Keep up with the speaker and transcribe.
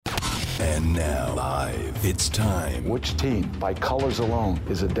And now, live, it's time. Which team, by colors alone,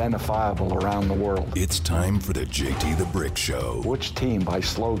 is identifiable around the world? It's time for the JT the Brick Show. Which team, by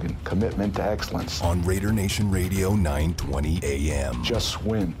slogan, commitment to excellence? On Raider Nation Radio, 920 AM. Just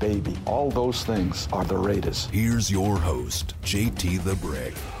win, baby. All those things are the Raiders. Here's your host, JT the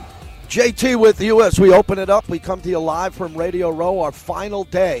Brick. JT with you as we open it up. We come to you live from Radio Row, our final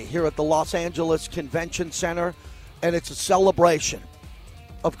day here at the Los Angeles Convention Center, and it's a celebration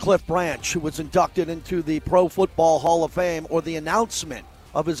of Cliff Branch, who was inducted into the Pro Football Hall of Fame, or the announcement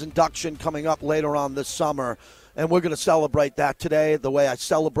of his induction coming up later on this summer. And we're going to celebrate that today the way I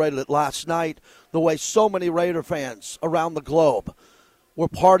celebrated it last night, the way so many Raider fans around the globe were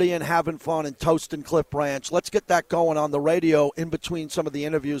partying, having fun, and toasting Cliff Branch. Let's get that going on the radio in between some of the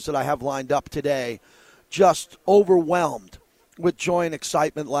interviews that I have lined up today. Just overwhelmed with joy and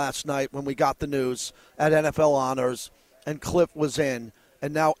excitement last night when we got the news at NFL Honors and Cliff was in.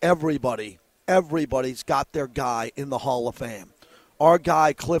 And now everybody's got their guy in the Hall of Fame. Our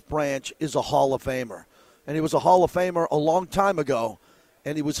guy, Cliff Branch, is a Hall of Famer. And he was a Hall of Famer a long time ago,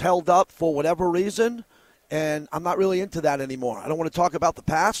 and he was held up for whatever reason, and I'm not really into that anymore. I don't want to talk about the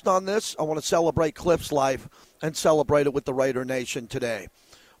past on this. I want to celebrate Cliff's life and celebrate it with the Raider Nation today.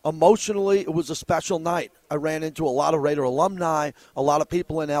 Emotionally, it was a special night. I ran into a lot of Raider alumni, a lot of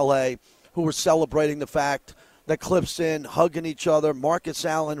people in L.A. who were celebrating the fact that Cliff's in, hugging each other, Marcus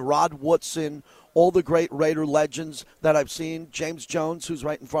Allen, Rod Woodson, all the great Raider legends that I've seen. James Jones, who's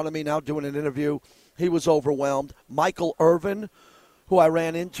right in front of me now doing an interview, he was overwhelmed. Michael Irvin, who I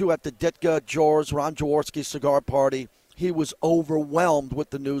ran into at the Ditka Jaws Ron Jaworski cigar party, he was overwhelmed with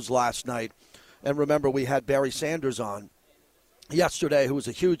the news last night. And remember, we had Barry Sanders on yesterday, who was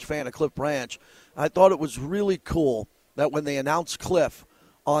a huge fan of Cliff Branch. I thought it was really cool that when they announced Cliff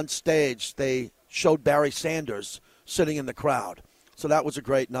on stage, they showed Barry Sanders sitting in the crowd. So that was a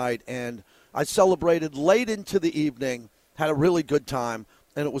great night, and I celebrated late into the evening, had a really good time,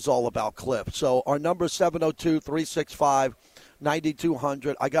 and it was all about Cliff. So our number is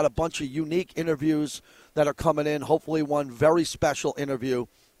 702-365-9200. I got a bunch of unique interviews that are coming in, hopefully one very special interview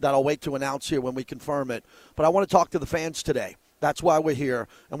that I'll wait to announce here when we confirm it. But I want to talk to the fans today. That's why we're here,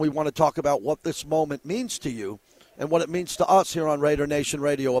 and we want to talk about what this moment means to you and what it means to us here on Raider Nation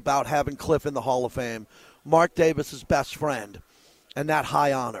Radio about having Cliff in the Hall of Fame, Mark Davis's best friend, and that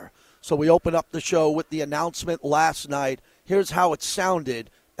high honor. So we open up the show with the announcement last night. Here's how it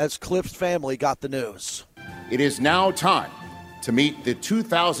sounded as Cliff's family got the news. It is now time to meet the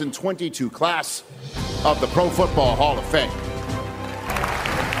 2022 class of the Pro Football Hall of Fame.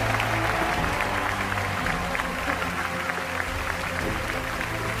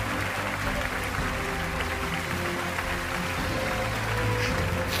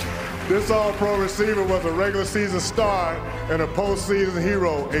 This All-Pro receiver was a regular season star and a postseason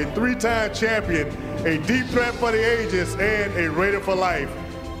hero, a three-time champion, a deep threat for the ages, and a Raider for life.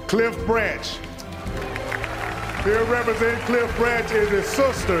 Cliff Branch. Here representing Cliff Branch is his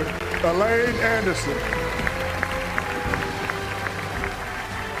sister, Elaine Anderson.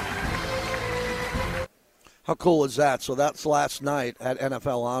 How cool is that? So that's last night at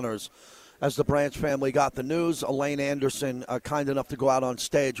NFL Honors. As the Branch family got the news, Elaine Anderson, kind enough to go out on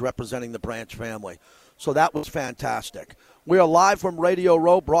stage representing the Branch family. So that was fantastic. We are live from Radio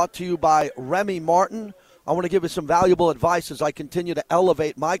Row, brought to you by Remy Martin. I want to give you some valuable advice as I continue to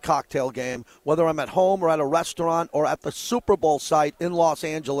elevate my cocktail game, whether I'm at home or at a restaurant or at the Super Bowl site in Los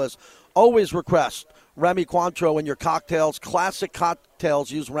Angeles. Always request Remy Cointreau in your cocktails. Classic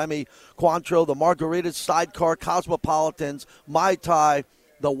cocktails use Remy Cointreau, the Margaritas, Sidecar, Cosmopolitans, Mai Tai,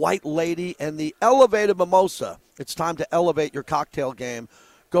 the White Lady, and the Elevated Mimosa. It's time to elevate your cocktail game.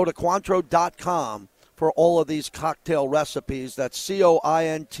 Go to Cointreau.com for all of these cocktail recipes. That's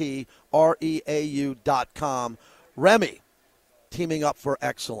COINTREAU.com. Remy, teaming up for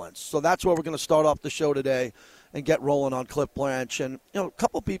excellence. So that's where we're going to start off the show today and get rolling on Cliff Branch. And, a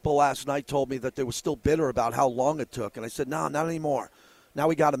couple people last night told me that they were still bitter about how long it took. And I said, no, not anymore. Now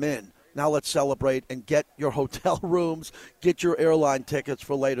we got him in. Now let's celebrate and get your hotel rooms, get your airline tickets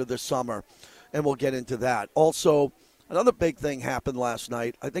for later this summer, and we'll get into that. Also, another big thing happened last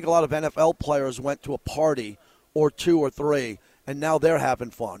night. I think a lot of NFL players went to a party or two or three, and now they're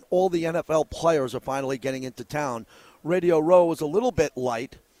having fun. All the NFL players are finally getting into town. Radio Row was a little bit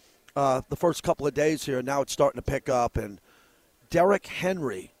light the first couple of days here. Now it's starting to pick up, and Derrick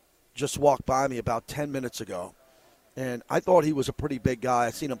Henry just walked by me about 10 minutes ago. And I thought he was a pretty big guy. I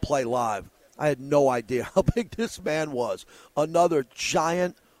seen him play live. I had no idea how big this man was. Another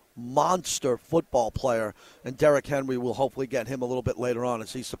giant monster football player. And Derrick Henry will hopefully get him a little bit later on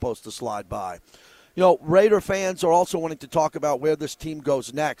as he's supposed to slide by. You know, Raider fans are also wanting to talk about where this team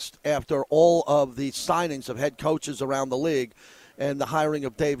goes next after all of the signings of head coaches around the league and the hiring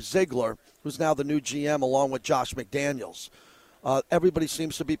of Dave Ziegler, who's now the new GM, along with Josh McDaniels. Everybody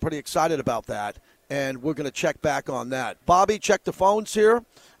seems to be pretty excited about that, and we're going to check back on that. Bobby, check the phones here,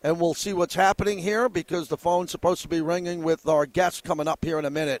 and we'll see what's happening here because the phone's supposed to be ringing with our guest coming up here in a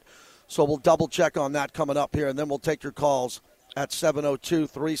minute. So we'll double-check on that coming up here, and then we'll take your calls at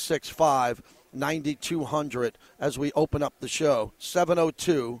 702-365-9200 as we open up the show.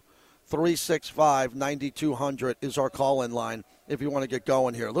 702-365-9200 is our call-in line if you want to get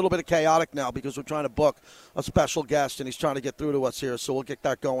going here. A little bit of chaotic now because we're trying to book a special guest, and he's trying to get through to us here, so we'll get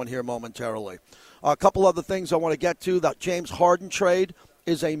that going here momentarily. A couple other things I want to get to. The James Harden trade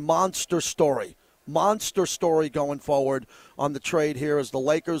is a monster story. Monster story going forward on the trade here as the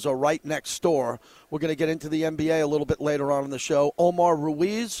Lakers are right next door. We're going to get into the NBA a little bit later on in the show. Omar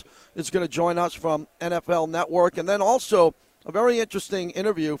Ruiz is going to join us from NFL Network. And then also a very interesting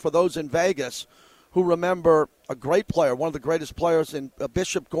interview for those in Vegas who remember a great player, one of the greatest players in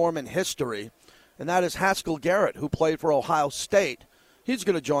Bishop Gorman history, and that is Haskell Garrett, who played for Ohio State. He's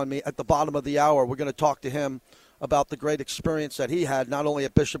going to join me at the bottom of the hour. We're going to talk to him about the great experience that he had, not only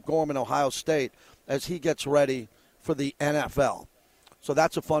at Bishop Gorman, Ohio State, as he gets ready for the NFL. So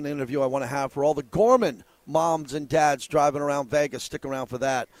that's a fun interview I want to have for all the Gorman moms and dads driving around Vegas. Stick around for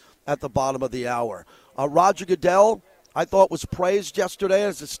that at the bottom of the hour. Roger Goodell, I thought, was praised yesterday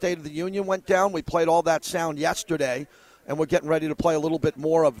as the State of the Union went down. We played all that sound yesterday, and we're getting ready to play a little bit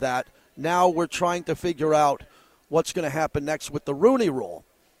more of that. Now we're trying to figure out what's going to happen next with the Rooney Rule.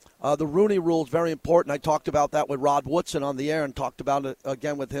 The Rooney Rule is very important. I talked about that with Rod Woodson on the air and talked about it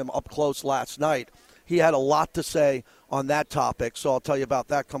again with him up close last night. He had a lot to say on that topic, so I'll tell you about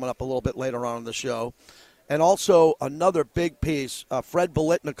that coming up a little bit later on in the show. And also another big piece, Fred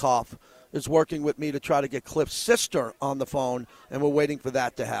Biletnikoff is working with me to try to get Cliff's sister on the phone, and we're waiting for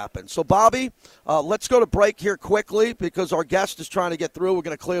that to happen. So, Bobby, let's go to break here quickly because our guest is trying to get through. We're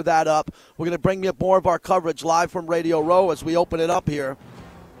going to clear that up. We're going to bring you more of our coverage live from Radio Row as we open it up here.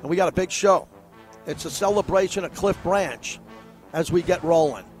 And we got a big show. It's a celebration at Cliff Branch as we get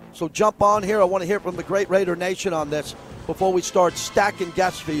rolling. So jump on here. I want to hear from the great Raider Nation on this before we start stacking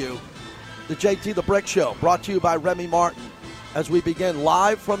guests for you. The JT the Brick Show, brought to you by Remy Martin, as we begin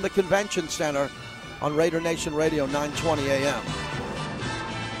live from the Convention Center on Raider Nation Radio, 920 AM.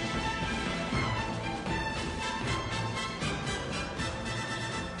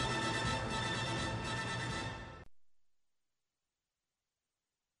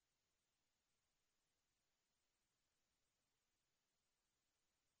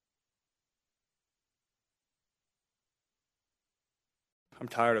 I'm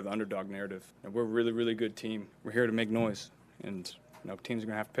tired of the underdog narrative. We're a really, really good team. We're here to make noise, and teams are going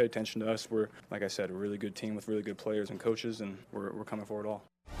to have to pay attention to us. We're, like I said, a really good team with really good players and coaches, and we're coming for it all.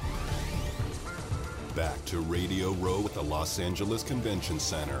 Back to Radio Row at the Los Angeles Convention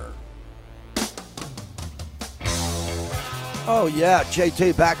Center. Oh, yeah,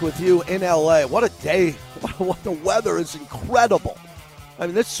 JT back with you in L.A. What a day. The weather is incredible. I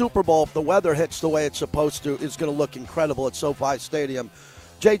mean, this Super Bowl, if the weather hits the way it's supposed to, is going to look incredible at SoFi Stadium.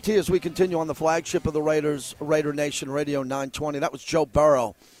 JT, as we continue on the flagship of the Raiders, Raider Nation Radio 920, that was Joe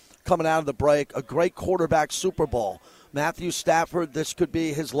Burrow coming out of the break. A great quarterback Super Bowl. Matthew Stafford, this could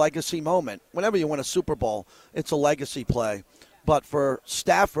be his legacy moment. Whenever you win a Super Bowl, it's a legacy play. But for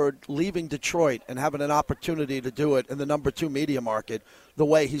Stafford leaving Detroit and having an opportunity to do it in the number 2 media market, the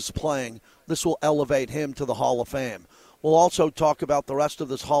way he's playing, this will elevate him to the Hall of Fame. We'll also talk about the rest of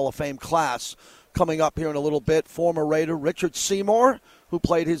this Hall of Fame class coming up here in a little bit. Former Raider Richard Seymour, who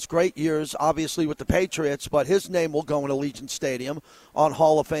played his great years, obviously, with the Patriots, but his name will go in Allegiant Stadium on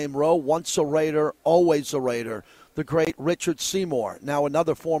Hall of Fame Row. Once a Raider, always a Raider. The great Richard Seymour, now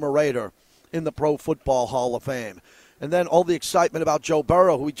another former Raider in the Pro Football Hall of Fame. And then all the excitement about Joe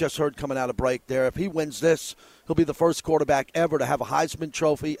Burrow, who we just heard coming out of break there. If he wins this, he'll be the first quarterback ever to have a Heisman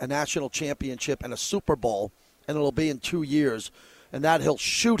Trophy, a national championship, and a Super Bowl, and it'll be in 2 years. And that he'll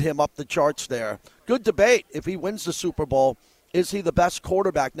shoot him up the charts there. Good debate. If he wins the Super Bowl, is he the best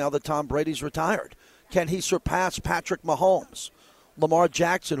quarterback now that Tom Brady's retired? Can he surpass Patrick Mahomes? Lamar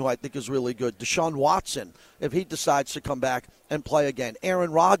Jackson, who I think is really good. Deshaun Watson, if he decides to come back and play again.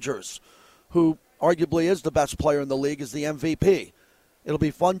 Aaron Rodgers, who arguably is the best player in the league, is the MVP. It'll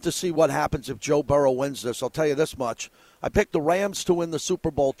be fun to see what happens if Joe Burrow wins this. I'll tell you this much. I picked the Rams to win the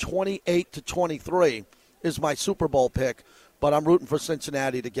Super Bowl 28-23 is my Super Bowl pick, but I'm rooting for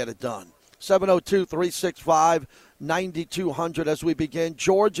Cincinnati to get it done. 702-365-9200 as we begin.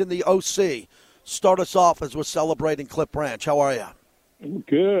 George in the OC, start us off as we're celebrating Cliff Branch. How are you?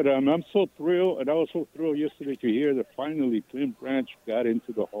 Good. I'm so thrilled, and I was so thrilled yesterday to hear that finally Cliff Branch got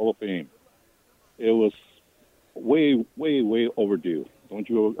into the Hall of Fame. It was way, way, way overdue. Don't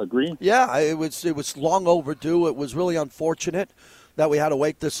you agree? Yeah, it was long overdue. It was really unfortunate that we had to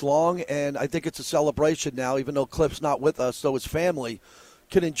wait this long, and I think it's a celebration now, even though Cliff's not with us, so his family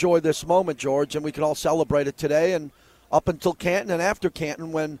can enjoy this moment, George, and we can all celebrate it today and up until Canton and after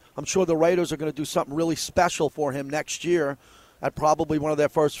Canton, when I'm sure the Raiders are going to do something really special for him next year at probably one of their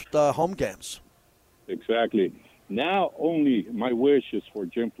first home games. Exactly. Now only my wish is for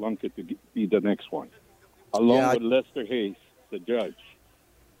Jim Plunkett to be the next one, along with Lester Hayes, the judge.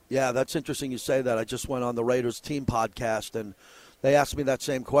 Yeah, that's interesting you say that. I just went on the Raiders team podcast, and they asked me that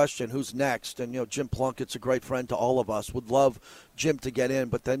same question, who's next? And, Jim Plunkett's a great friend to all of us. Would love Jim to get in.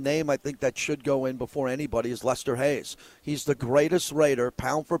 But the name I think that should go in before anybody is Lester Hayes. He's the greatest Raider,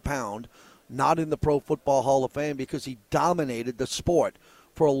 pound for pound, not in the Pro Football Hall of Fame because he dominated the sport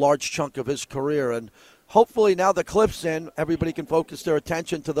for a large chunk of his career. And hopefully now that Cliff's in, everybody can focus their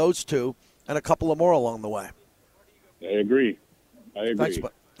attention to those two and a couple of more along the way. I agree.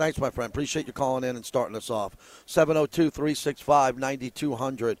 Thanks, my friend. Appreciate you calling in and starting us off.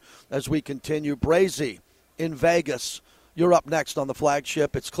 702-365-9200 as we continue. Brazy in Vegas, you're up next on the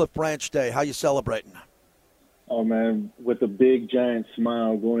flagship. It's Cliff Branch Day. How you celebrating? Oh, man, with a big, giant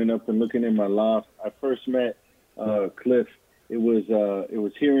smile going up and looking in my loft. I first met Cliff. It was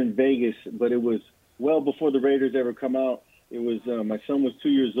here in Vegas, but it was well before the Raiders ever come out. It was my son was 2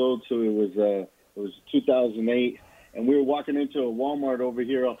 years old, so it was 2008. And we were walking into a Walmart over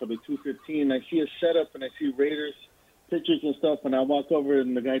here off of the 215. And I see a setup, and I see Raiders pictures and stuff. And I walk over,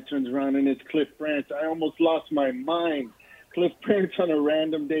 and the guy turns around, and it's Cliff Branch. I almost lost my mind. Cliff Branch on a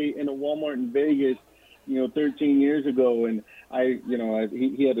random day in a Walmart in Vegas, 13 years ago. And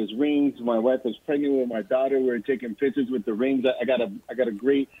he had his rings. My wife was pregnant with my daughter. We were taking pictures with the rings. I got a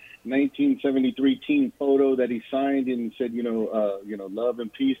great 1973 team photo that he signed and said, love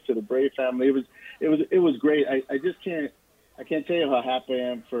and peace to the Brave family. It was great. I can't tell you how happy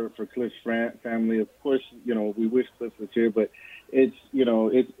I am for Cliff's family. Of course, we wish Cliff was here, but he's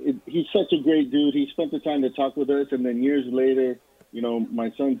such a great dude. He spent the time to talk with us, and then years later,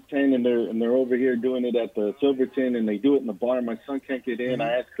 my son's 10 and they're over here doing it at the Silverton, and they do it in the bar. My son can't get in.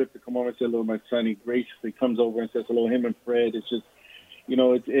 I asked Cliff to come over and say hello to my son. He graciously comes over and says hello, him and Fred. It's just,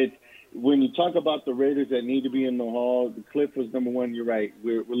 it's when you talk about the Raiders that need to be in the Hall, Cliff was number one. You're right.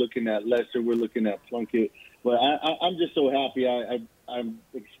 We're looking at Lester. We're looking at Plunkett. But I'm just so happy. I'm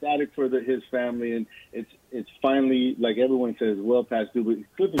ecstatic for his family, and it's finally, like everyone says, well past due. But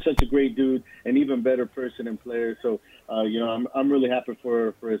Cliff is such a great dude, an even better person and player. So, I'm really happy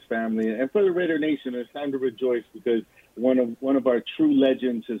for his family and for the Raider Nation. It's time to rejoice because one of our true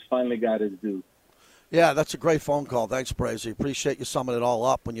legends has finally got his due. Yeah, that's a great phone call. Thanks, Brazy. Appreciate you summing it all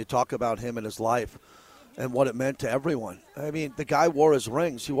up when you talk about him and his life and what it meant to everyone. I mean, the guy wore his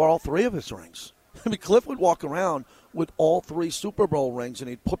rings. He wore all three of his rings. I mean, Cliff would walk around with all three Super Bowl rings, and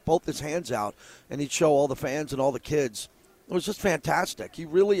he'd put both his hands out, and he'd show all the fans and all the kids. It was just fantastic. He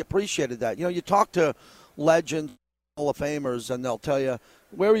really appreciated that. You talk to legends, Hall of Famers, and they'll tell you,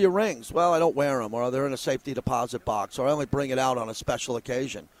 where are your rings? Well, I don't wear them, or they're in a safety deposit box, or I only bring it out on a special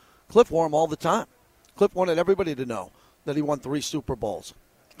occasion. Cliff wore them all the time. Cliff wanted everybody to know that he won 3 Super Bowls.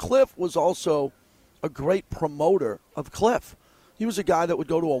 Cliff was also a great promoter of Cliff. He was a guy that would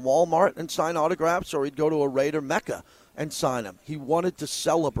go to a Walmart and sign autographs, or he'd go to a Raider Mecca and sign them. He wanted to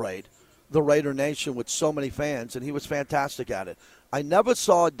celebrate the Raider Nation with so many fans, and he was fantastic at it. I never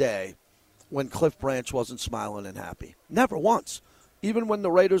saw a day when Cliff Branch wasn't smiling and happy. Never once. Even when the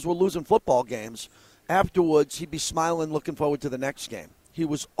Raiders were losing football games, afterwards he'd be smiling, looking forward to the next game. He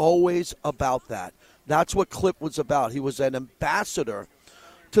was always about that. That's what Cliff was about. He was an ambassador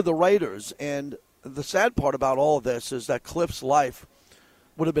to the Raiders, and the sad part about all of this is that Cliff's life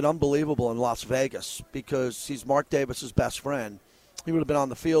would have been unbelievable in Las Vegas because he's Mark Davis's best friend. He would have been on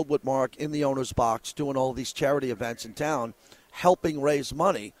the field with Mark in the owner's box doing all these charity events in town, helping raise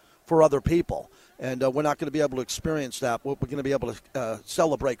money for other people. And we're not going to be able to experience that. We're going to be able to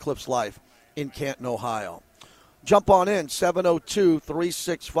celebrate Cliff's life in Canton, Ohio. Jump on in,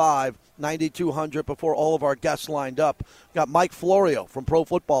 702-365-9200 before all of our guests lined up. Got Mike Florio from Pro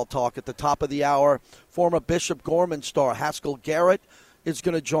Football Talk at the top of the hour. Former Bishop Gorman star Haskell Garrett is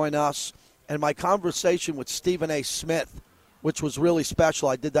going to join us. And my conversation with Stephen A. Smith, which was really special.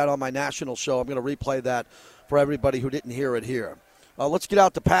 I did that on my national show. I'm going to replay that for everybody who didn't hear it here. Let's get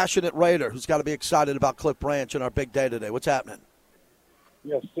out to Passionate Raider, who's got to be excited about Cliff Branch and our big day today. What's happening?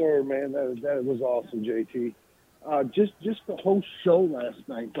 Yes, sir, man. That was awesome, JT. Just the whole show last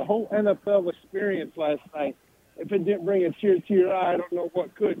night, the whole NFL experience last night. if it didn't bring a tear to your eye, I don't know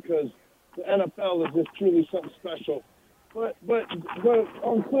what could, because the NFL is just truly something special. But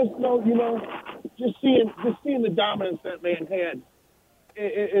on Cliff's note, just seeing the dominance that man had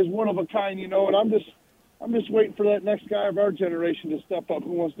is one of a kind, and I'm just waiting for that next guy of our generation to step up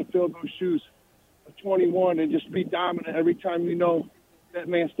who wants to fill those shoes of 21 and just be dominant every time that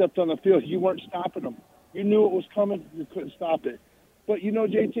man stepped on the field. You weren't stopping him. You knew it was coming. You couldn't stop it. But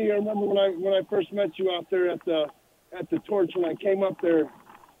JT, I remember when I first met you out there at the Torch when I came up there.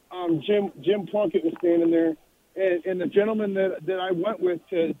 Jim Plunkett was standing there, and the gentleman that I went with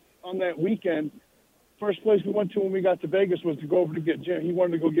on that weekend, first place we went to when we got to Vegas was to go over to get Jim. He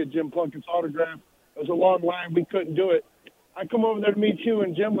wanted to go get Jim Plunkett's autograph. It was a long line. We couldn't do it. I come over there to meet you,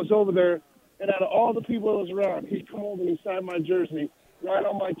 and Jim was over there. And out of all the people that was around, he come over and he signed my jersey right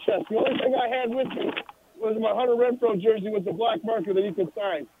on my chest. The only thing I had with me was my Hunter Renfrow jersey with the black marker that he could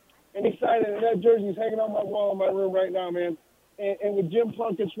sign. And he signed it, and that jersey's hanging on my wall in my room right now, man. And with Jim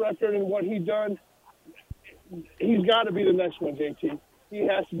Plunkett's record and what he done, he's got to be the next one, JT. He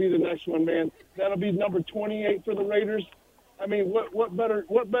has to be the next one, man. That'll be number 28 for the Raiders. I mean, what better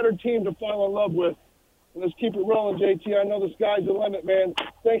team to fall in love with? And let's keep it rolling, JT. I know the sky's the limit, man.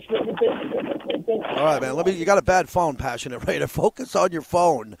 Thanks for everything. All right, man. You got a bad phone, Passionate Raider. Focus on your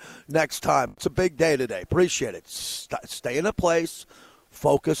phone next time. It's a big day today. Appreciate it. Stay in a place.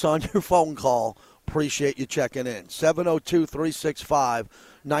 Focus on your phone call. Appreciate you checking in.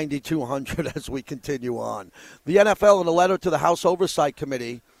 702-365-9200 as we continue on. The NFL, in a letter to the House Oversight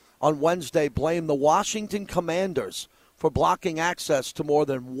Committee on Wednesday, blamed the Washington Commanders for blocking access to more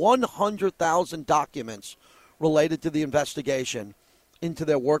than 100,000 documents related to the investigation into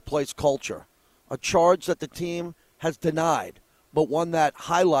their workplace culture, a charge that the team has denied, but one that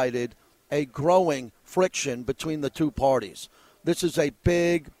highlighted a growing friction between the two parties. This is a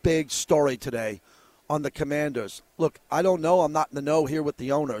big, big story today on the Commanders. Look, I don't know. I'm not in the know here with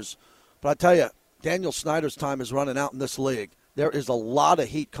the owners, but I tell you, Daniel Snyder's time is running out in this league. There is a lot of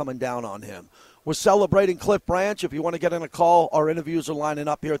heat coming down on him. We're celebrating Cliff Branch. If you want to get in a call, our interviews are lining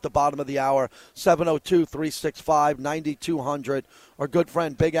up here at the bottom of the hour, 702-365-9200. Our good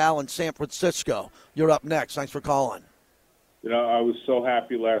friend Big Al in San Francisco. You're up next. Thanks for calling. I was so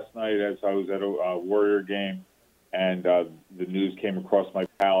happy last night as I was at a Warrior game, and the news came across my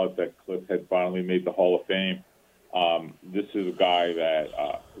palate that Cliff had finally made the Hall of Fame. This is a guy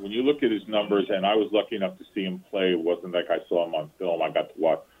that, when you look at his numbers, and I was lucky enough to see him play. It wasn't like I saw him on film. I got to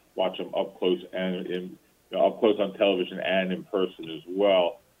watch him up close and up close on television and in person as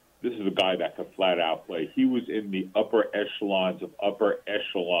well. This is a guy that could flat out play. He was in the upper echelons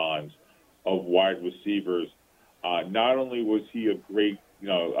of wide receivers. Not only was he a great,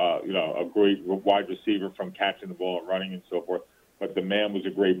 a great wide receiver from catching the ball and running and so forth, but the man was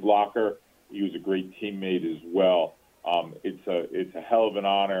a great blocker. He was a great teammate as well. It's a hell of an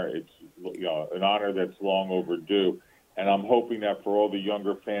honor. It's an honor that's long overdue. And I'm hoping that for all the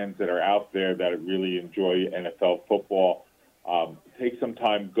younger fans that are out there that really enjoy NFL football, take some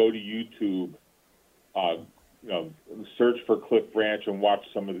time, go to YouTube, search for Cliff Branch and watch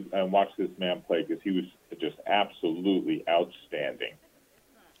this man play, because he was just absolutely outstanding.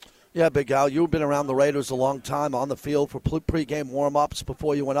 Yeah, Big Al, you've been around the Raiders a long time on the field for pregame warm-ups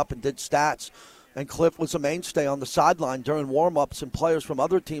before you went up and did stats. And Cliff was a mainstay on the sideline during warm-ups, and players from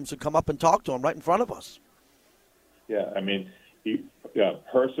other teams would come up and talk to him right in front of us. Yeah, I mean,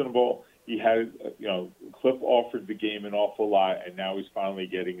 personable. He had, Cliff offered the game an awful lot, and now he's finally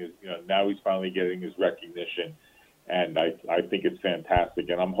getting his recognition, and I think it's fantastic.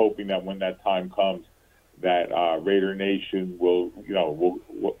 And I'm hoping that when that time comes, that Raider Nation will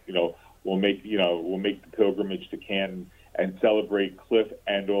make the pilgrimage to Canton and celebrate Cliff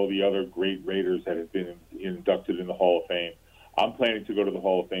and all the other great Raiders that have been inducted in the Hall of Fame. I'm planning to go to the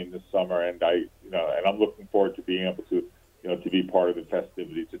Hall of Fame this summer, and I'm looking forward to being able to be part of the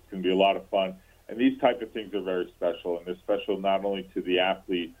festivities. It's going to be a lot of fun, and these type of things are very special, and they're special not only to the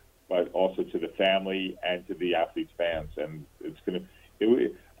athlete but also to the family and to the athlete's fans. And it's going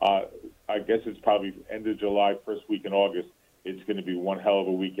to, I guess it's probably end of July, first week in August. It's going to be one hell of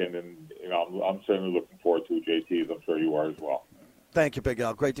a weekend, and I'm certainly looking forward to it, JT, as I'm sure you are as well. Thank you, Big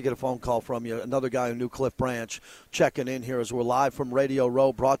Al. Great to get a phone call from you. Another guy who knew Cliff Branch checking in here as we're live from Radio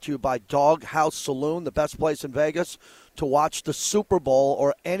Row, brought to you by Dog House Saloon, the best place in Vegas to watch the Super Bowl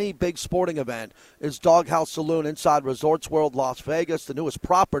or any big sporting event is Dog House Saloon inside Resorts World Las Vegas, the newest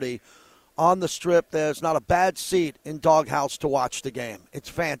property on the Strip. There's not a bad seat in Dog House to watch the game. It's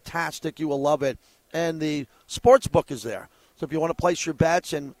fantastic. You will love it. And the sports book is there. So if you want to place your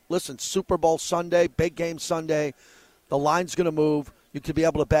bets, and listen, Super Bowl Sunday, big game Sunday, the line's going to move. You could be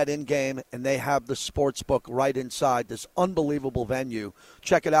able to bet in-game, and they have the sports book right inside this unbelievable venue.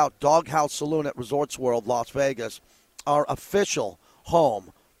 Check it out, Doghouse Saloon at Resorts World, Las Vegas, our official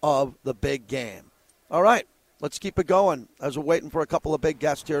home of the big game. All right, let's keep it going as we're waiting for a couple of big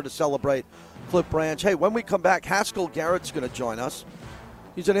guests here to celebrate Cliff Branch. Hey, when we come back, Haskell Garrett's going to join us.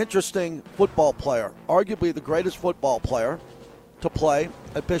 He's an interesting football player, arguably the greatest football player to play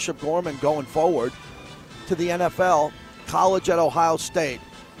at Bishop Gorman going forward to the NFL, college at Ohio State.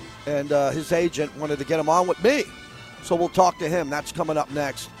 And his agent wanted to get him on with me. So we'll talk to him. That's coming up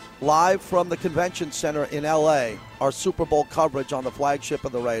next. Live from the Convention Center in L.A., our Super Bowl coverage on the flagship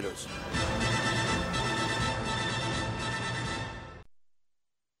of the Raiders.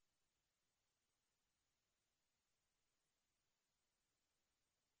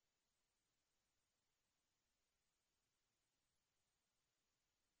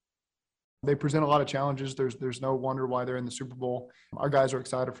 They present a lot of challenges. There's no wonder why they're in the Super Bowl. Our guys are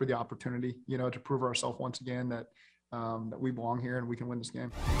excited for the opportunity, to prove ourselves once again that we belong here and we can win this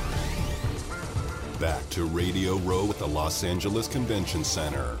game. Back to Radio Row at the Los Angeles Convention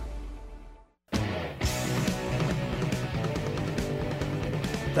Center.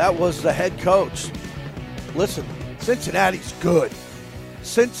 That was the head coach. Listen, Cincinnati's good.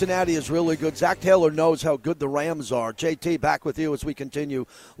 Cincinnati is really good. Zach Taylor knows how good the Rams are. JT, back with you as we continue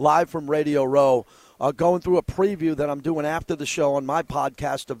live from Radio Row. Going through a preview that I'm doing after the show on my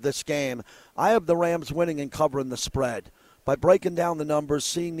podcast of this game. I have the Rams winning and covering the spread. By breaking down the numbers,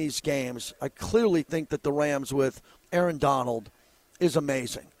 seeing these games, I clearly think that the Rams with Aaron Donald is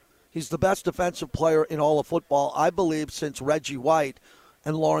amazing. He's the best defensive player in all of football, I believe, since Reggie White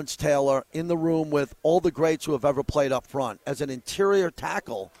and Lawrence Taylor in the room with all the greats who have ever played up front. As an interior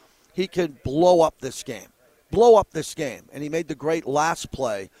tackle, he could blow up this game. Blow up this game. And he made the great last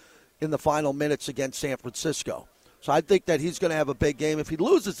play in the final minutes against San Francisco. So I think that he's going to have a big game. If he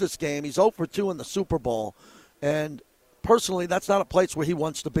loses this game, he's 0 for 2 in the Super Bowl. And personally, that's not a place where he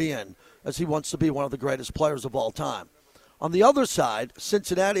wants to be in, as he wants to be one of the greatest players of all time. On the other side,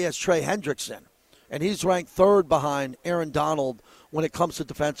 Cincinnati has Trey Hendrickson, and he's ranked third behind Aaron Donald when it comes to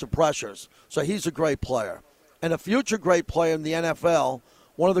defensive pressures. So he's a great player. And a future great player in the NFL,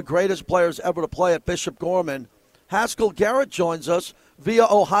 one of the greatest players ever to play at Bishop Gorman, Haskell Garrett joins us via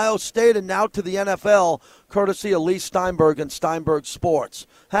Ohio State and now to the NFL, courtesy of Lee Steinberg and Steinberg Sports.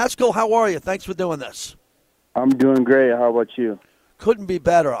 Haskell, how are you? Thanks for doing this. I'm doing great. How about you? Couldn't be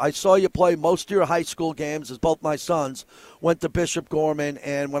better. I saw you play most of your high school games, as both my sons went to Bishop Gorman.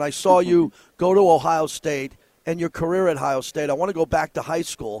 And when I saw you go to Ohio State and your career at Ohio State, I want to go back to high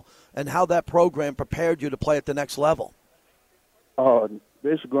school and how that program prepared you to play at the next level. Oh,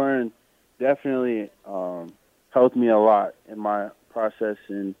 Bishop Gorman definitely helped me a lot in my process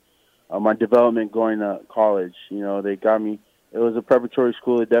and my development going to college. They got me. It was a preparatory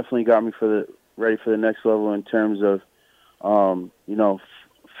school. It definitely got me ready for the next level in terms of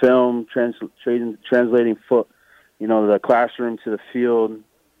film, translating the classroom to the field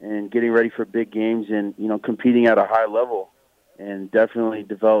and getting ready for big games and, competing at a high level, and definitely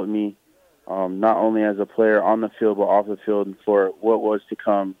developed me not only as a player on the field but off the field for what was to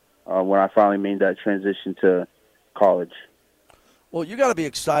come when I finally made that transition to college. Well, you got to be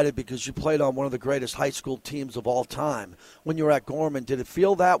excited because you played on one of the greatest high school teams of all time when you were at Gorman. Did it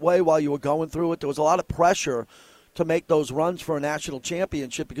feel that way while you were going through it? There was a lot of pressure to make those runs for a national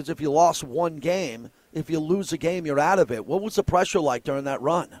championship because if you lost one game, if you lose a game, you're out of it. What was the pressure like during that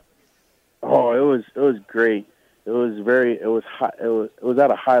run? Oh, it was great. It was high, it was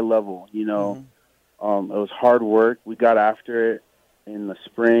at a high level. It was hard work. We got after it in the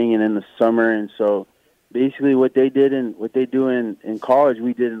spring and in the summer, and so basically what they do in college,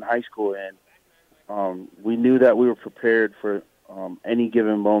 we did in high school, and we knew that we were prepared for any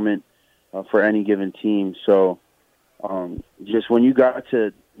given moment for any given team. So just when you got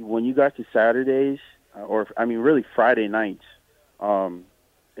to Saturdays, really Friday nights,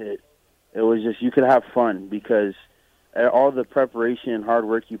 it was just, you could have fun because all the preparation and hard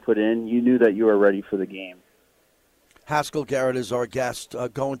work you put in, you knew that you were ready for the game. Haskell Garrett is our guest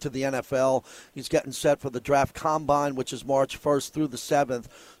going to the NFL. He's getting set for the draft combine, which is March 1st through the 7th.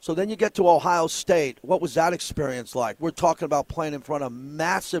 So then you get to Ohio State. What was that experience like? We're talking about playing in front of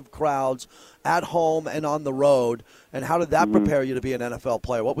massive crowds at home and on the road. And how did that prepare you to be an NFL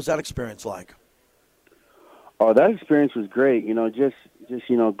player? What was that experience like? Oh, that experience was great. Just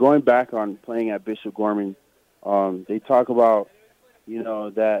going back on playing at Bishop Gorman, they talk about,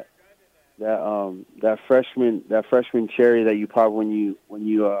 that freshman cherry that you pop when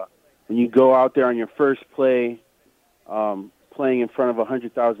you go out there on your first play, playing in front of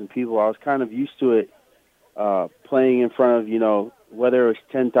 100,000 people. I was kind of used to it, playing in front of whether it was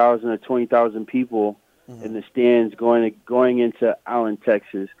 10,000 or 20,000 people in the stands going into Allen,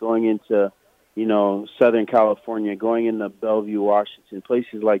 Texas, going into, Southern California, going into Bellevue, Washington,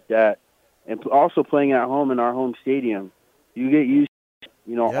 places like that, and also playing at home in our home stadium. You get used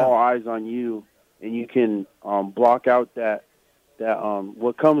to, all eyes on you, and you can block out that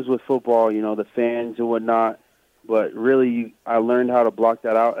what comes with football, the fans and whatnot. But really, I learned how to block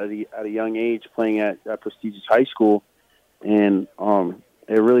that out at a young age playing at that prestigious high school. And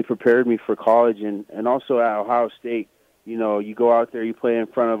it really prepared me for college and also at Ohio State. You go out there, you play in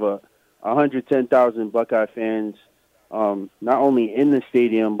front of 110,000 Buckeye fans, not only in the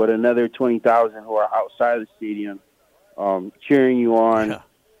stadium, but another 20,000 who are outside of the stadium cheering you on.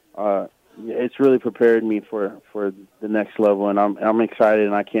 Yeah. It's really prepared me for the next level, and I'm excited,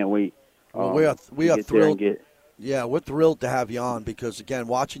 and I can't wait. Well, we are thrilled. Yeah, we're thrilled to have you on because, again,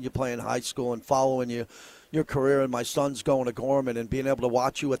 watching you play in high school and following your career, and my son's going to Gorman and being able to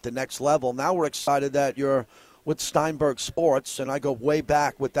watch you at the next level. Now we're excited that you're with Steinberg Sports, and I go way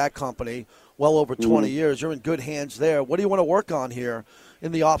back with that company, well over 20 years. You're in good hands there. What do you want to work on here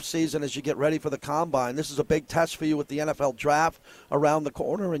in the offseason as you get ready for the Combine? This is a big test for you with the NFL Draft around the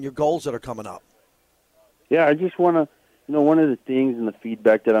corner and your goals that are coming up. Yeah, I just want to, one of the things and the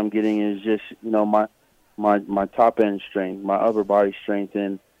feedback that I'm getting is just, my top end strength, my upper body strength,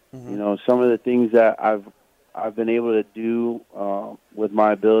 and some of the things that I've been able to do with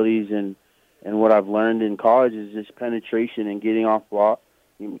my abilities and what I've learned in college is just penetration and getting off block.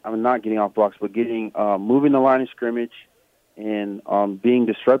 I'm not getting off blocks, but getting moving the line of scrimmage and being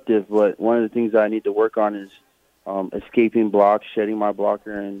disruptive. But one of the things that I need to work on is escaping blocks, shedding my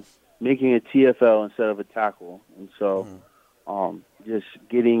blocker, and making a TFL instead of a tackle. And so just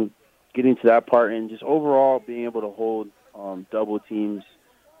getting to that part and just overall being able to hold double teams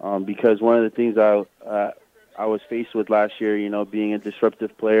because one of the things I was faced with last year, being a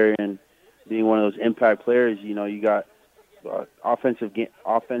disruptive player and being one of those impact players, you got offensive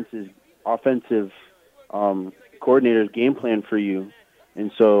coordinators game plan for you.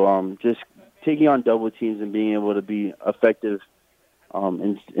 And so just taking on double teams and being able to be effective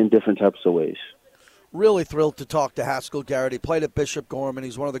in different types of ways. Really thrilled to talk to Haskell Garrett. He played at Bishop Gorman.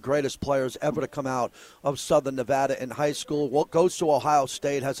 He's one of the greatest players ever to come out of Southern Nevada in high school. Goes to Ohio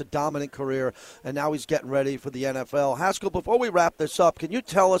State, has a dominant career, and now he's getting ready for the NFL. Haskell, before we wrap this up, can you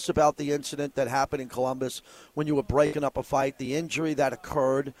tell us about the incident that happened in Columbus when you were breaking up a fight, the injury that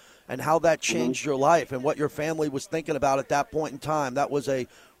occurred, and how that changed your life and what your family was thinking about at that point in time? That was a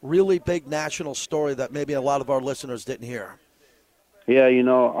really big national story that maybe a lot of our listeners didn't hear. Yeah,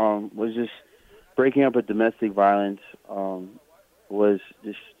 was just breaking up with domestic violence was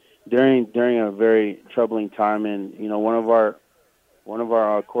just during a very troubling time, and one of our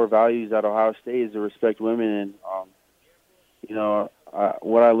core values at Ohio State is to respect women, and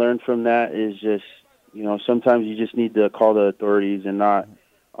what I learned from that is just sometimes you just need to call the authorities and not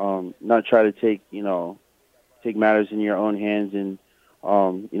try to take matters in your own hands. And I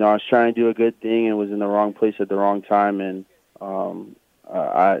was trying to do a good thing and was in the wrong place at the wrong time, and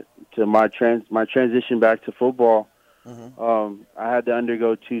my transition back to football, I had to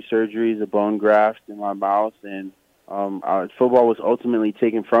undergo 2 surgeries, a bone graft in my mouth, and football was ultimately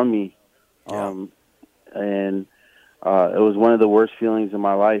taken from me. And it was one of the worst feelings in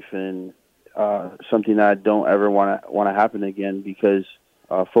my life, and something that I don't ever want to happen again, because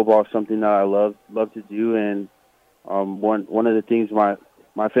football is something that I love to do. And one of the things, my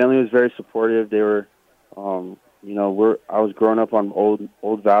family was very supportive. They were I was growing up on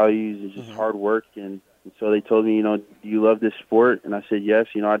old values. It's just hard work, and so they told me, do you love this sport? And I said yes.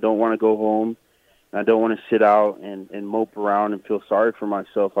 I don't want to go home, and I don't want to sit out and mope around and feel sorry for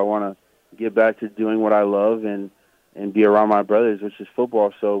myself. I want to get back to doing what I love and be around my brothers, which is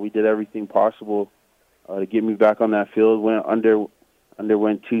football. So we did everything possible to get me back on that field.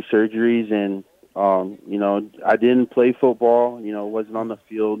 Underwent 2 surgeries, and I didn't play football. Wasn't on the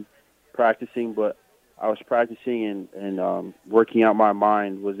field practicing, but I was practicing and working out my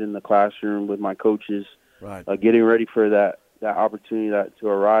mind, was in the classroom with my coaches, right. Getting ready for that opportunity to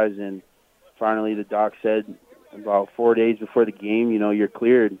arise. And finally the doc said about 4 days before the game, you're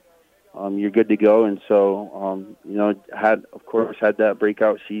cleared. You're good to go. And so, had that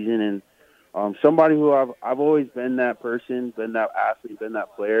breakout season. And somebody who I've always been that person, been that athlete, been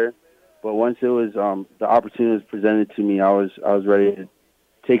that player. But once it was the opportunity was presented to me, I was ready to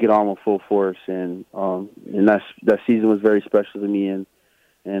take it on with full force, and that season was very special to me, and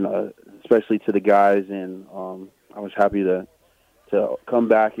especially to the guys, and I was happy to come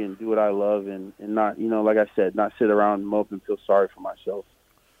back and do what I love, and not, like I said, not sit around and mope and feel sorry for myself.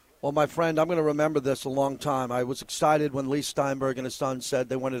 Well, my friend, I'm going to remember this a long time. I was excited when Lee Steinberg and his son said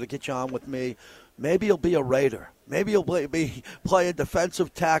they wanted to get you on with me. Maybe you'll be a Raider. Maybe you'll play a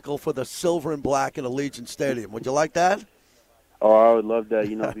defensive tackle for the Silver and Black in Allegiant Stadium. Would you like that? Oh, I would love that.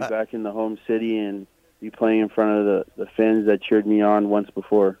 Be back in the home city and be playing in front of the fans that cheered me on once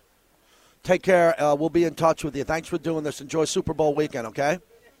before. Take care. We'll be in touch with you. Thanks for doing this. Enjoy Super Bowl weekend, okay?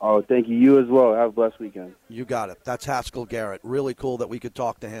 Oh, thank you. You as well. Have a blessed weekend. You got it. That's Haskell Garrett. Really cool that we could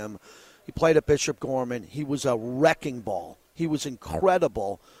talk to him. He played at Bishop Gorman. He was a wrecking ball. He was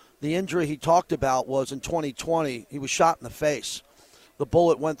incredible. The injury he talked about was in 2020. He was shot in the face. The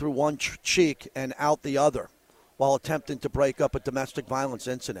bullet went through one cheek and out the other while attempting to break up a domestic violence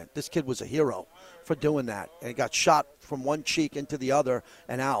incident. This kid was a hero for doing that. And he got shot from one cheek into the other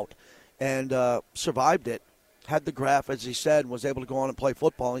and out and survived it. Had the graft, as he said, and was able to go on and play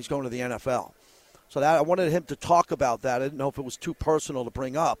football, and he's going to the NFL. So that I wanted him to talk about that. I didn't know if it was too personal to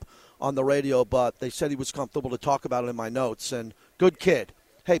bring up on the radio, but they said he was comfortable to talk about it in my notes. And good kid.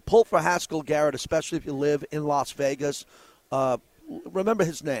 Hey, pull for Haskell Garrett, especially if you live in Las Vegas. Remember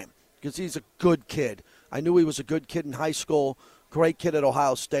his name because he's a good kid. I knew he was a good kid in high school, great kid at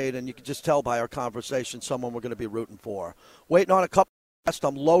Ohio State, and you could just tell by our conversation someone we're going to be rooting for. Waiting on a couple.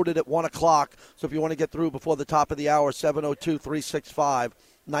 I'm loaded at 1 o'clock, so if you want to get through before the top of the hour,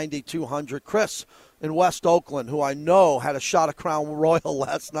 702-365-9200. Chris in West Oakland, who I know had a shot of Crown Royal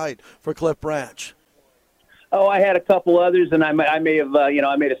last night for Cliff Branch. Oh, I had a couple others, and I may have,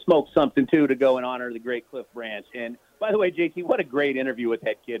 I may have smoked something, too, to go in honor of the great Cliff Branch. And, by the way, JT, what a great interview with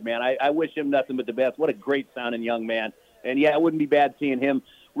that kid, man. I wish him nothing but the best. What a great-sounding young man. And, yeah, it wouldn't be bad seeing him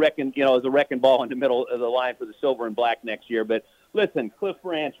as a wrecking ball in the middle of the line for the Silver and Black next year. But, listen, Cliff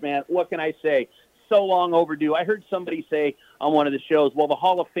Branch, man, what can I say? So long overdue. I heard somebody say on one of the shows, well, the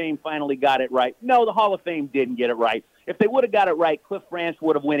Hall of Fame finally got it right. No, the Hall of Fame didn't get it right. If they would have got it right, Cliff Branch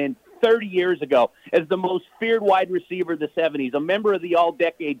would have went in 30 years ago as the most feared wide receiver of the 70s, a member of the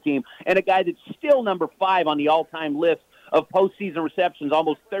all-decade team, and a guy that's still number 5 on the all-time list of postseason receptions more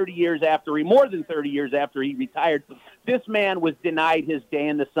than 30 years after he retired. This man was denied his day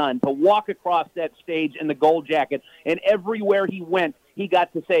in the sun to walk across that stage in the gold jacket, and everywhere he went, he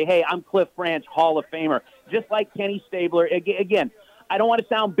got to say, hey, I'm Cliff Branch, Hall of Famer, just like Kenny Stabler. Again, I don't want to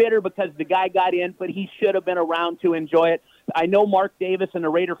sound bitter because the guy got in, but he should have been around to enjoy it. I know Mark Davis and the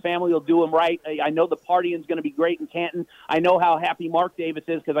Raider family will do him right. I know the partying is going to be great in Canton. I know how happy Mark Davis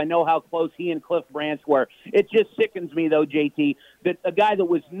is because I know how close he and Cliff Branch were. It just sickens me, though, JT, that a guy that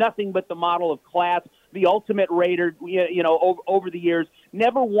was nothing but the model of class, the ultimate Raider, over the years,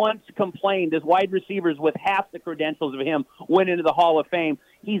 never once complained as wide receivers with half the credentials of him went into the Hall of Fame.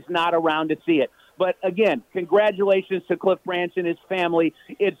 He's not around to see it. But, again, congratulations to Cliff Branch and his family.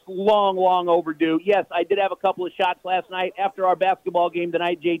 It's long, long overdue. Yes, I did have a couple of shots last night after our basketball game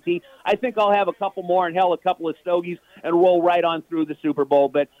tonight, JT. I think I'll have a couple more and, hell, a couple of stogies and roll right on through the Super Bowl.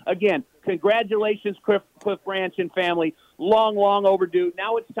 But, again, congratulations, Cliff Branch and family. Long, long overdue.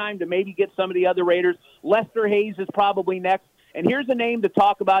 Now it's time to maybe get some of the other Raiders. Lester Hayes is probably next. And here's a name to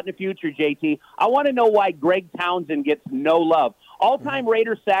talk about in the future, JT. I want to know why Greg Townsend gets no love. All-time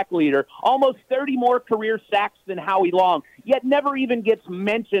Raider sack leader, almost 30 more career sacks than Howie Long, yet never even gets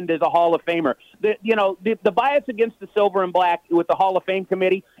mentioned as a Hall of Famer. The bias against the Silver and Black with the Hall of Fame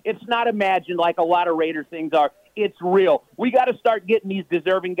committee, it's not imagined like a lot of Raider things are. It's real. We got to start getting these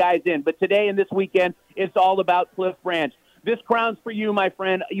deserving guys in. But today and this weekend, it's all about Cliff Branch. This crown's for you, my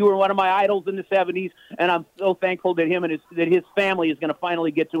friend. You were one of my idols in the 70s, and I'm so thankful that his family is going to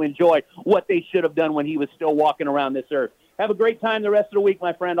finally get to enjoy what they should have done when he was still walking around this earth. Have a great time the rest of the week,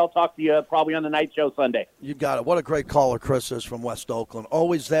 my friend. I'll talk to you probably on the night show Sunday. You got it. What a great caller Chris is from West Oakland.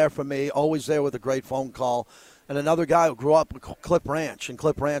 Always there for me, always there with a great phone call. And another guy who grew up with Cliff Branch, and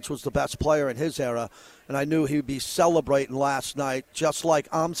Cliff Branch was the best player in his era. And I knew he'd be celebrating last night, just like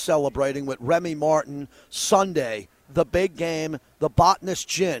I'm celebrating with Remy Martin Sunday. The big game, the Botanist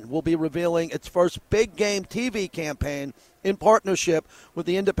Gin, will be revealing its first big game TV campaign in partnership with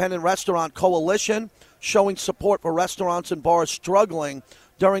the Independent Restaurant Coalition, showing support for restaurants and bars struggling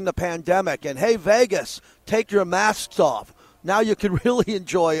during the pandemic. And hey, Vegas, take your masks off. Now you can really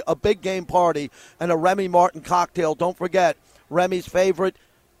enjoy a big game party and a Remy Martin cocktail. Don't forget Remy's favorite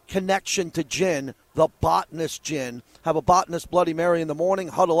connection to gin, the Botanist Gin. Have a Botanist Bloody Mary in the morning,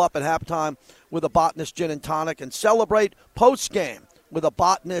 huddle up at halftime with a Botanist Gin and Tonic, and celebrate post-game with a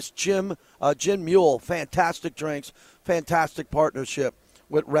Botanist Gin Mule. Fantastic drinks, fantastic partnership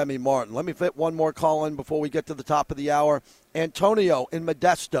with Remy Martin. Let me fit one more call in before we get to the top of the hour. Antonio in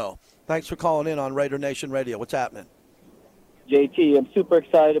Modesto. Thanks for calling in on Raider Nation Radio. What's happening? JT, I'm super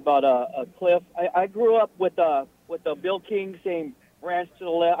excited about Cliff. I grew up with Bill King saying Branch to the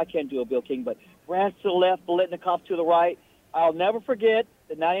left. I can't do a Bill King, but Branch to the left, Biletnikoff to the right. I'll never forget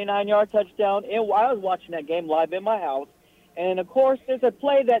the 99-yard touchdown. And I was watching that game live in my house. And, of course, there's a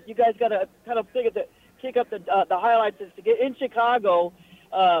play that you guys got to kind of figure to kick up the highlights is to get in Chicago.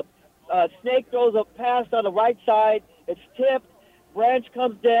 Snake throws a pass on the right side. It's tipped. Branch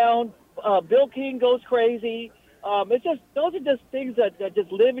comes down. Bill King goes crazy. It's just those are just things that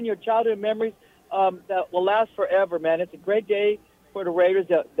just live in your childhood memories that will last forever, man. It's a great day for the Raiders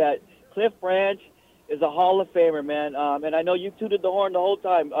that Cliff Branch is a Hall of Famer, man. And I know you tooted the horn the whole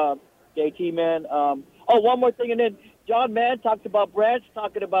time, JT, man. One more thing, and then John Mann talked about Branch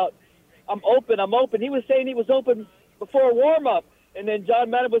talking about I'm open. He was saying he was open before warm-up. And then John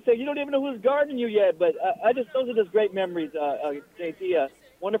Madden would say, you don't even know who's guarding you yet. But those are just great memories, JT.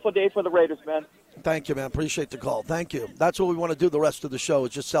 Wonderful day for the Raiders, man. Thank you, man. Appreciate the call. Thank you. That's what we want to do the rest of the show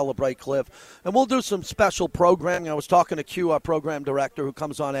is just celebrate Cliff. And we'll do some special programming. I was talking to Q, our program director, who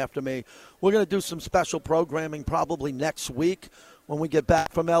comes on after me. We're going to do some special programming probably next week when we get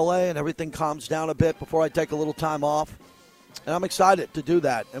back from L.A. and everything calms down a bit before I take a little time off. And I'm excited to do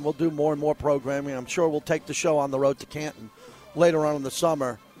that. And we'll do more and more programming. I'm sure we'll take the show on the road to Canton later on in the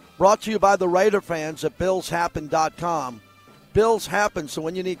summer. Brought to you by the Raider fans at BillsHappen.com. Bills Happen, so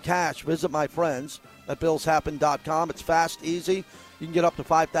when you need cash, visit my friends at BillsHappen.com. It's fast, easy. You can get up to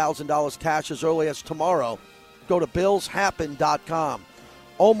 $5,000 cash as early as tomorrow. Go to BillsHappen.com.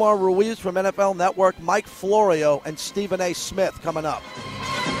 Omar Ruiz from NFL Network, Mike Florio, and Stephen A. Smith coming up.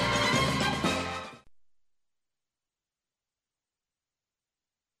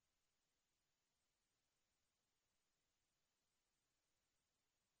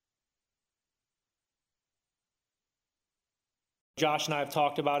 Josh and I have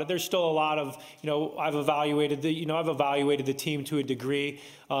talked about it. There's still a lot of, I've evaluated the team to a degree,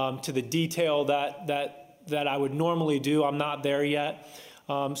 to the detail that I would normally do. I'm not there yet.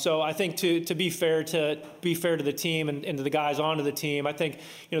 So I think to be fair to the team and to the guys onto the team, I think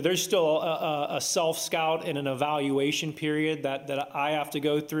there's still a self-scout and an evaluation period that I have to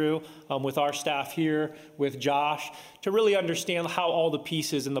go through with our staff here, with Josh, to really understand how all the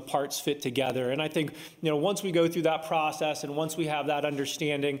pieces and the parts fit together. And I think once we go through that process and once we have that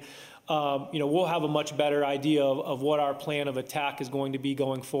understanding, we'll have a much better idea of what our plan of attack is going to be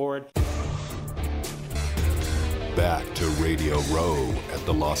going forward. Back to Radio Row at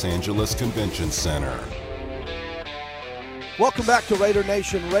the Los Angeles Convention Center. Welcome back to Raider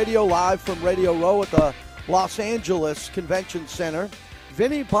Nation Radio, live from Radio Row at the Los Angeles Convention Center.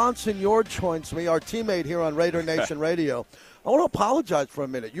 Vinny Bonsignore joins me, our teammate here on Raider Nation Radio. I want to apologize for a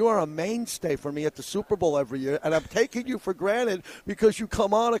minute. You are a mainstay for me at the Super Bowl every year, and I'm taking you for granted because you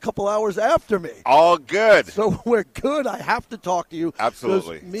come on a couple hours after me. All good. So we're good. I have to talk to you.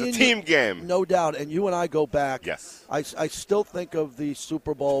 Absolutely. It's a team game. No doubt. And you and I go back. Yes. I still think of the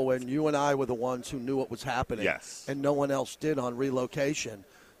Super Bowl when you and I were the ones who knew what was happening. Yes. And no one else did on relocation.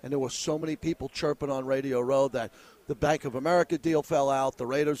 And there were so many people chirping on Radio Row that the Bank of America deal fell out, the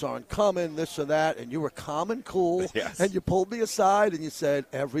Raiders aren't coming, this and that, and you were calm and cool, yes. And you pulled me aside and you said,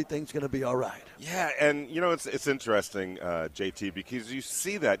 everything's going to be all right. Yeah, and, it's interesting, JT, because you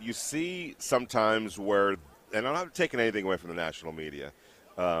see that. You see sometimes where, and I'm not taking anything away from the national media,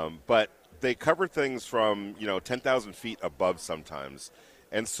 but they cover things from, 10,000 feet above sometimes.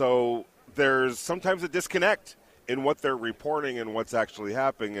 And so there's sometimes a disconnect in what they're reporting and what's actually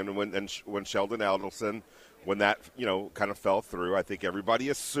happening. And when Sheldon Adelson, when that, kind of fell through, I think everybody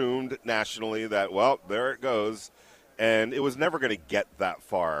assumed nationally that, well, there it goes. And it was never going to get that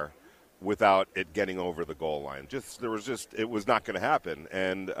far without it getting over the goal line. It was not going to happen.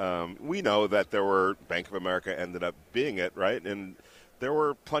 And we know that there were, Bank of America ended up being it, right? And there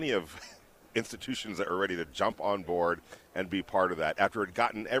were plenty of institutions that were ready to jump on board and be part of that after it had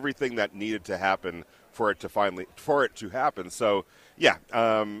gotten everything that needed to happen for it to happen. So, yeah,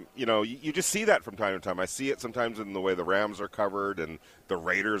 you just see that from time to time. I see it sometimes in the way the Rams are covered and the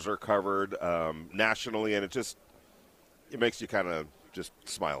Raiders are covered nationally, and it makes you kind of just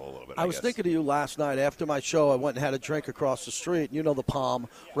smile a little bit. I was thinking of you last night after my show. I went and had a drink across the street. You know the Palm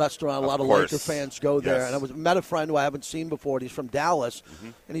restaurant. A lot of Laker fans go there. Yes. And I met a friend who I haven't seen before. And he's from Dallas. Mm-hmm.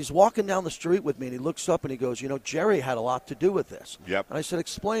 And he's walking down the street with me, and he looks up and he goes, Jerry had a lot to do with this. Yep. And I said,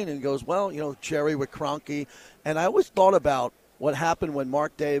 explain. And he goes, well, Jerry with Kroenke. And I always thought about what happened when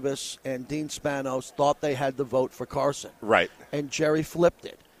Mark Davis and Dean Spanos thought they had the vote for Carson. Right. And Jerry flipped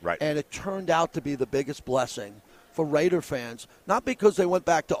it. Right. And it turned out to be the biggest blessing for Raider fans, not because they went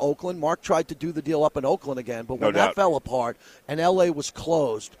back to Oakland. Mark tried to do the deal up in Oakland again, but when that fell apart and L.A. was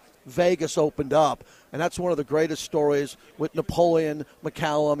closed Vegas opened up. And that's one of the greatest stories with Napoleon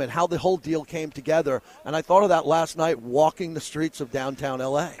McCallum and how the whole deal came together. And I thought of that last night walking the streets of downtown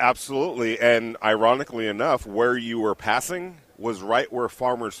L.A. Absolutely. And ironically enough, where you were passing was right where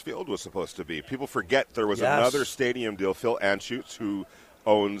Farmers Field was supposed to be. People forget there was another stadium deal. Phil Anschutz, who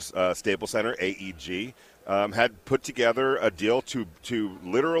owns Staples Center, AEG, had put together a deal to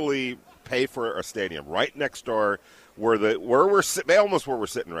literally pay for a stadium right next door where we're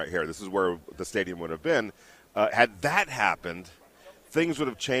sitting right here. This is where the stadium would have been. Had that happened, things would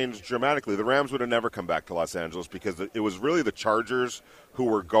have changed dramatically. The Rams would have never come back to Los Angeles because it was really the Chargers who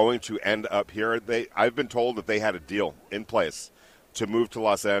were going to end up here. I've been told that they had a deal in place to move to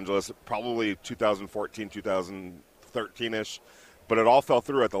Los Angeles, probably 2014, 2013-ish, but it all fell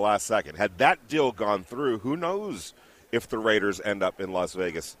through at the last second. Had that deal gone through, who knows if the Raiders end up in Las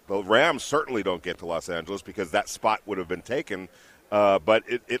Vegas. The Rams certainly don't get to Los Angeles because that spot would have been taken. But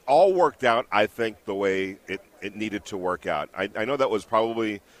it all worked out, I think, the way it needed to work out. I know that was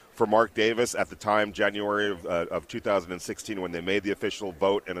probably for Mark Davis at the time, January of 2016, when they made the official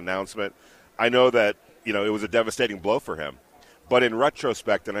vote and announcement. I know that, it was a devastating blow for him. But in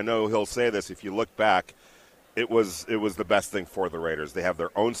retrospect, and I know he'll say this, if you look back, it was the best thing for the Raiders. They have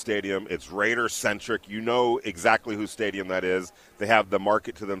their own stadium. It's Raider-centric. You know exactly whose stadium that is. They have the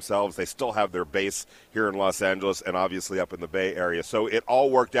market to themselves. They still have their base here in Los Angeles and obviously up in the Bay Area. So it all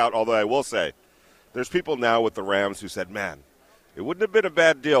worked out, although I will say there's people now with the Rams who said, man, it wouldn't have been a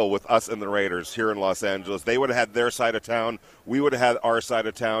bad deal with us and the Raiders here in Los Angeles. They would have had their side of town. We would have had our side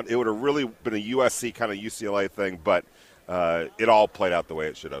of town. It would have really been a USC kind of UCLA thing, but it all played out the way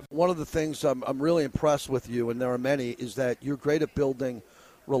it should have. One of the things I'm really impressed with you, and there are many, is that you're great at building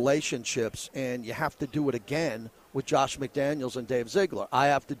relationships, and you have to do it again with Josh McDaniels and Dave Ziegler. I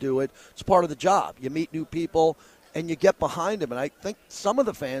have to do it. It's part of the job. You meet new people, and you get behind them. And I think some of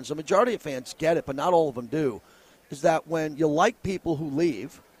the fans, the majority of fans get it, but not all of them do, is that when you like people who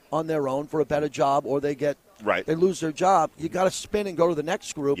leave on their own for a better job or they lose their job, you got to spin and go to the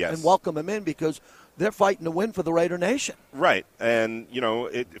next group and welcome them in because they're fighting to win for the Raider Nation. Right. And,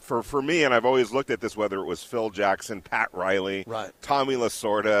 for me, and I've always looked at this, whether it was Phil Jackson, Pat Riley, Tommy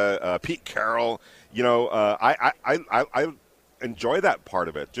Lasorda, Pete Carroll, I enjoy that part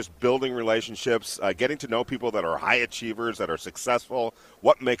of it, just building relationships, getting to know people that are high achievers, that are successful,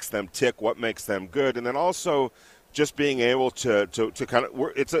 what makes them tick, what makes them good, and then also just being able to kind of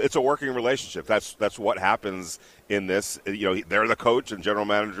it's a working relationship. That's what happens in this. They're the coach and general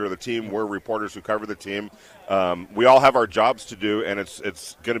manager of the team. We're reporters who cover the team. We all have our jobs to do, and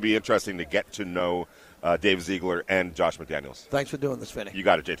it's going to be interesting to get to know Dave Ziegler and Josh McDaniels. Thanks for doing this, Vinny. You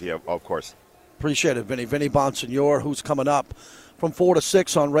got it, JT. Of course. Appreciate it, Vinny. Vinny Bonsignore, who's coming up from 4 to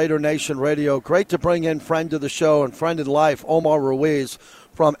 6 on Raider Nation Radio. Great to bring in friend of the show and friend in life, Omar Ruiz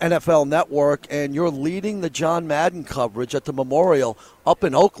from NFL Network, and you're leading the John Madden coverage at the Memorial up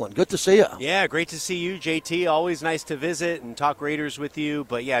in Oakland. Good to see you. Yeah, great to see you, JT. Always nice to visit and talk Raiders with you.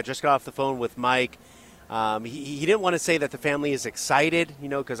 But, yeah, just got off the phone with Mike. He didn't want to say that the family is excited,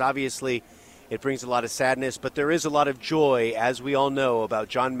 because obviously it brings a lot of sadness. But there is a lot of joy, as we all know, about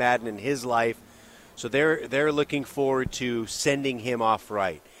John Madden and his life. So they're looking forward to sending him off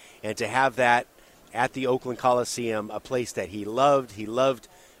right and to have that at the Oakland Coliseum, a place that he loved. He loved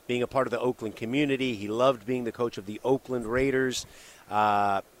being a part of the Oakland community. He loved being the coach of the Oakland Raiders.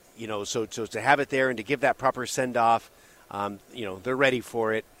 So to have it there and to give that proper send-off, they're ready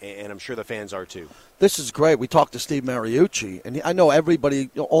for it, and I'm sure the fans are too. This is great. We talked to Steve Mariucci, and I know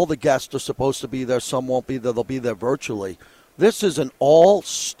everybody, all the guests are supposed to be there. Some won't be there. They'll be there virtually. This is an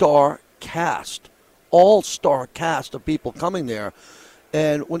all-star cast of people coming there.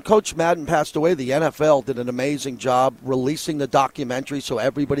 And when Coach Madden passed away, the NFL did an amazing job releasing the documentary so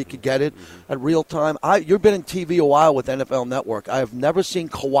everybody could get it at real time. You've been in TV a while with NFL Network. I have never seen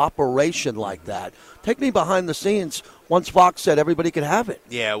cooperation like that. Take me behind the scenes once Fox said everybody could have it.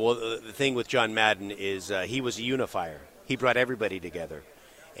 Yeah, well, the thing with John Madden is he was a unifier. He brought everybody together.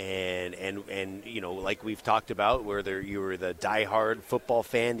 And like we've talked about, whether you were the diehard football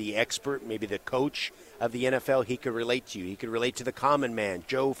fan, the expert, maybe the coach of the NFL, he could relate to you. He could relate to the common man,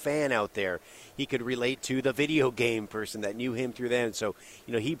 Joe fan out there. He could relate to the video game person that knew him through then. So,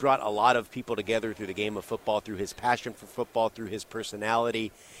 he brought a lot of people together through the game of football, through his passion for football, through his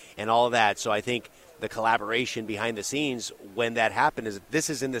personality and all of that. So I think the collaboration behind the scenes when that happened this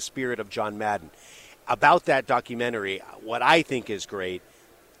is in the spirit of John Madden. About that documentary, what I think is great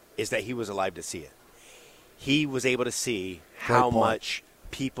is that he was alive to see it. He was able to see how much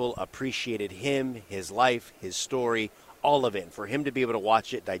people appreciated him, his life, his story, all of it. And for him to be able to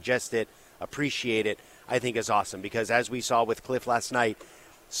watch it, digest it, appreciate it, I think is awesome. Because as we saw with Cliff last night,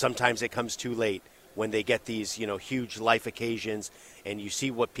 sometimes it comes too late when they get these, huge life occasions, and you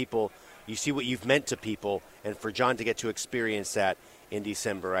see what you've meant to people, and for John to get to experience that in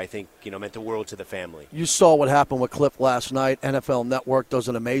December, I think, meant the world to the family. You saw what happened with Cliff last night. NFL Network does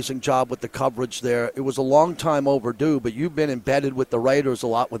an amazing job with the coverage there. It was a long time overdue, but you've been embedded with the Raiders a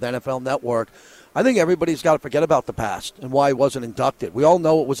lot with NFL Network. I think everybody's got to forget about the past and why he wasn't inducted. We all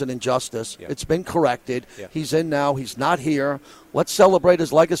know it was an injustice. Yeah. It's been corrected. Yeah. He's in now. He's not here. Let's celebrate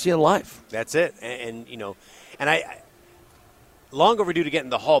his legacy in life. That's it. And I long overdue to get in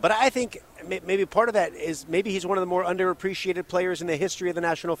the Hall, but I think maybe part of that is maybe he's one of the more underappreciated players in the history of the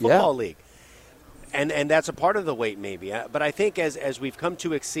National Football League. And that's a part of the weight maybe. But I think as we've come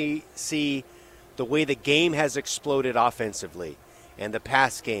to see the way the game has exploded offensively and the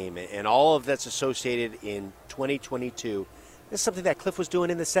pass game and all of that's associated in 2022, this is something that Cliff was doing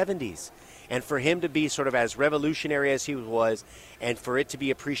in the 70s. And for him to be sort of as revolutionary as he was, and for it to be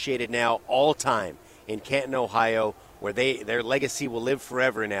appreciated now all time in Canton, Ohio, where their legacy will live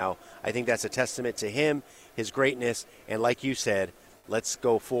forever now, I think that's a testament to him, his greatness, and like you said, let's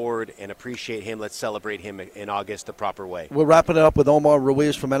go forward and appreciate him. Let's celebrate him in August the proper way. We're wrapping it up with Omar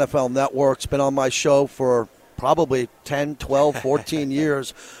Ruiz from NFL Network. It's been on my show for probably 10, 12, 14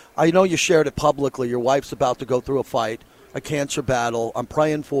 years. I know you shared it publicly. Your wife's about to go through a fight, a cancer battle. I'm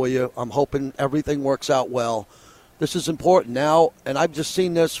praying for you. I'm hoping everything works out well. This is important now, and I've just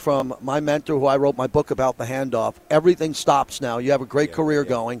seen this from my mentor who I wrote my book about, The Handoff. Everything stops now. You have a great career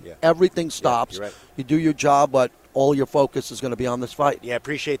going. Yeah. Everything stops. You're right. You do your job, but all your focus is going to be on this fight. Yeah,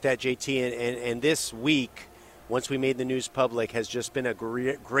 appreciate that, JT. And this week, once we made the news public, has just been a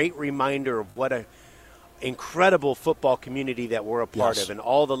great reminder of what a incredible football community that we're a part of, and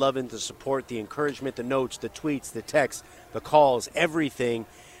all the love and the support, the encouragement, the notes, the tweets, the texts, the calls, everything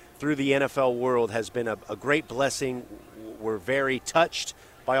through the NFL world has been a great blessing. We're very touched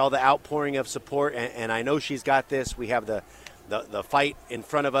by all the outpouring of support, and I know she's got this. We have the fight in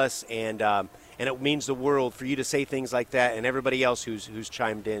front of us, and it means the world for you to say things like that, and everybody else who's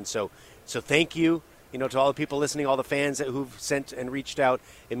chimed in. So thank you. To all the people listening, all the fans who've sent and reached out,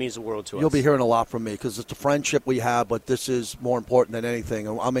 it means the world to us. You'll be hearing a lot from me because it's a friendship we have, but this is more important than anything.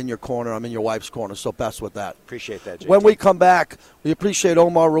 I'm in your corner. I'm in your wife's corner, so best with that. Appreciate that, JT. When we come back, we appreciate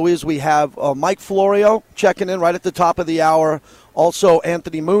Omar Ruiz. We have Mike Florio checking in right at the top of the hour. Also,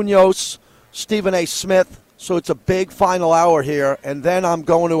 Anthony Munoz, Stephen A. Smith. So it's a big final hour here. And then I'm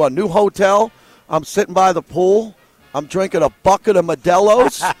going to a new hotel. I'm sitting by the pool. I'm drinking a bucket of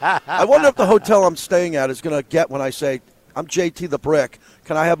Modelo's. I wonder if the hotel I'm staying at is going to get when I say, I'm JT the Brick.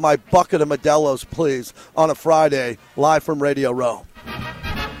 Can I have my bucket of Modelo's, please, on a Friday, live from Radio Row?